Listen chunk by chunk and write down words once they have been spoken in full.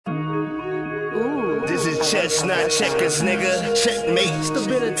This is chess, not checkers, nigga. Checkmate. It's the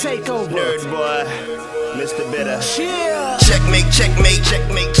BITT3R takeover. Nerd boy, Mr. Bitter. Yeah. Checkmate, checkmate,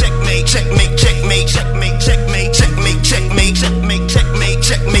 checkmate, checkmate, checkmate, checkmate, checkmate, checkmate, checkmate, checkmate, checkmate, checkmate,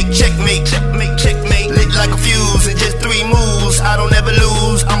 checkmate, checkmate, checkmate, checkmate. Lit like a fuse in just 3 moves. I don't ever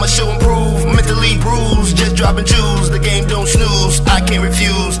lose. I'ma show and prove. Mentally bruised, just dropping jewels. The game don't snooze. I can't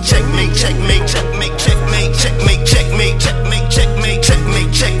refuse. Checkmate, checkmate, checkmate, checkmate, checkmate, checkmate, checkmate, checkmate,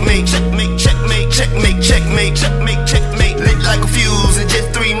 checkmate, checkmate, checkmate, checkmate, checkmate, checkmate, checkmate, checkmate. Lit like a fuse in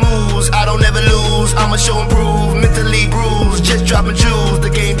just 3 moves. I don't ever lose. I'ma show and prove. Mentally bruised, just dropping jewels. The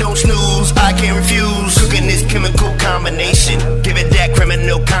game don't snooze. I can't refuse. Cooking this chemical combination, giving that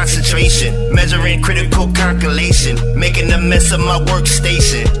criminal concentration, measuring critical calculation, making a mess of my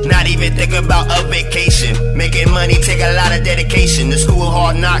workstation. Not even thinking about a vacation. Making money take a lot of dedication. The school of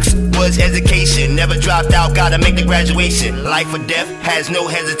hard knocks was education. Never dropped out, gotta make the graduation. Life or death has no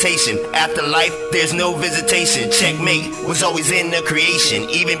hesitation. After life, there's no visitation. Checkmate was always in the creation,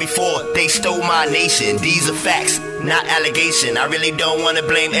 even before they stole my nation. These are facts, not allegation. I really don't wanna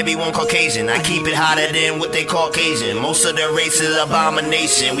blame everyone Caucasian. I keep it hotter than what they Caucasian. Most of the race is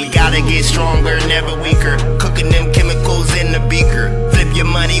abomination. We gotta get stronger, never weaker. Cooking them chemicals in the beaker. Flip your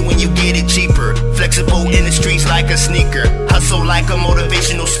money when you get it cheaper. Flexible in the streets like a sneaker. Hustle like a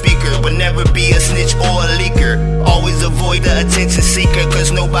motivational speaker, but never be a snitch or a leaker. Always avoid the attention seeker,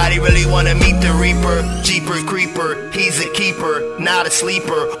 cause nobody really wanna meet the reaper. Jeepers creeper, he's a keeper, not a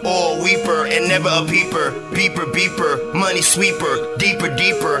sleeper or a weeper, and never a peeper. Beeper beeper, money sweeper, deeper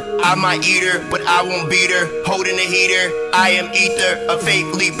deeper. I might eat her, but I won't beat her. Holding the heater, I am ether, a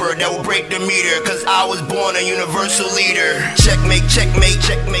fake leaper that will break the meter, cause I was born a universal leader. Checkmate, checkmate,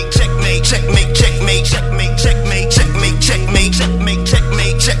 checkmate, checkmate, checkmate, checkmate, checkmate, checkmate, checkmate, checkmate, checkmate,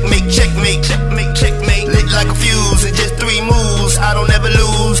 checkmate, checkmate, checkmate, checkmate, checkmate. Lit like a fuse in just 3 moves. I don't ever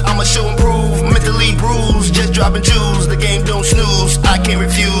lose. I'ma show and prove. Mentally bruised, just dropping jewels. The game don't snooze. I can't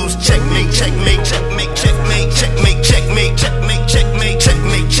refuse. Checkmate, checkmate, checkmate, checkmate, checkmate, checkmate, checkmate, checkmate, checkmate,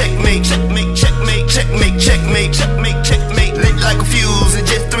 checkmate, checkmate, checkmate, checkmate, checkmate, checkmate, checkmate. Lit like a fuse in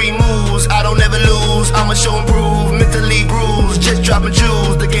just 3 moves. I don't ever lose. I'ma show and prove. Mentally bruised, just dropping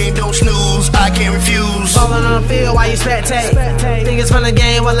jewels. The game don't snooze. I can't refuse. Falling on the field while you spectate. Think it's fun the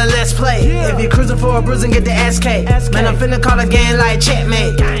game, well then let's play. If you're cruising for a bruise and get the SK, man, I'm finna call the game like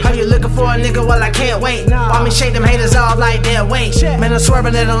checkmate. How you looking for a nigga? Well, I can't wait. While me shake them haters off like dead weight. Man, I'm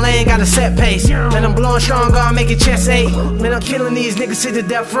swerving in the lane, got a set pace. Man, I'm blowing strong, gonna make your chest ache. Man, I'm killing these niggas to the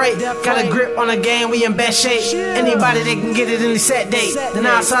death rate. Got a grip on the game, we in best shape. Anybody they can get it in the set date. Then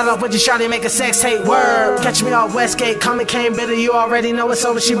I'll start off with your shawty, make a sex tape. Word, catch me off Westgate, coming came bitter. You already know it's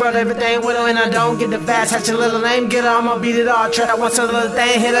over. She brought everything with her, and I don't get the fast. Hatch a little name, get her, I'ma beat it all. Try once a little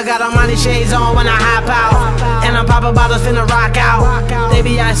thing, hit her, got her money shades on when I hop out. And I'm popping bottles, finna rock out. They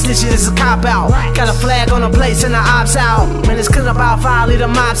be out snitching, it's a cop out. Got a flag on the place and the ops out. Man, it's clean up about 5, leave the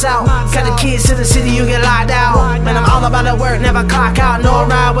mops out. Got the kids to the city, you get locked out. Man, I'm all about the work, never clock out. No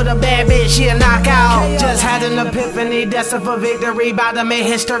ride with a bad bitch, she a knockout. Just had an epiphany, destined for victory. About to make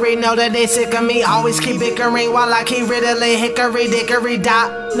history, know that they sick of me. Always keep bickering while I keep riddling hickory dickory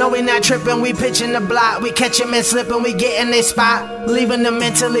dot. No, we not tripping, we pitching the block. We catch him and slipping, we get in they spot. Leaving them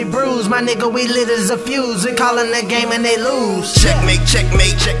mentally bruised, my nigga, we lit as a fuse. We calling the game and they lose. Checkmate,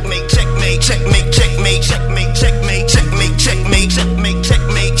 checkmate, checkmate, checkmate, checkmate, checkmate, checkmate, checkmate, checkmate, checkmate, checkmate,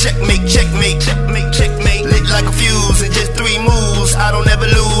 checkmate, checkmate, checkmate, checkmate, checkmate. Lit like a fuse in just 3 moves. I don't ever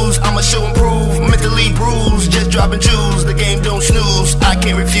lose. I'ma show and prove. Mentally bruised, just dropping jewels. The game don't snooze. I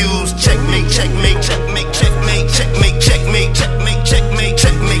can't refuse. Checkmate, checkmate, checkmate, checkmate, checkmate, checkmate, checkmate, checkmate, checkmate,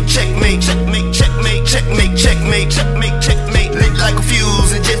 checkmate, checkmate, checkmate, checkmate, checkmate, checkmate, checkmate. Lit like a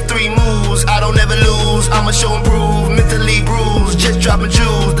fuse in just 3 moves. I don't ever lose. I'ma show and prove. Mentally bruised, just dropping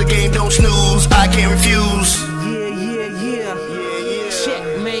jewels. The game don't snooze. I can't refuse.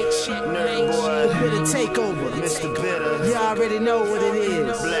 Checkmate, checkmate. The BITT3R takeover. Mr. Bitter. You already know what it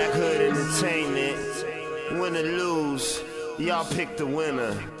is. Black Hood Entertainment. Win or lose, y'all pick the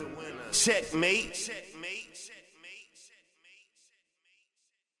winner. Checkmate.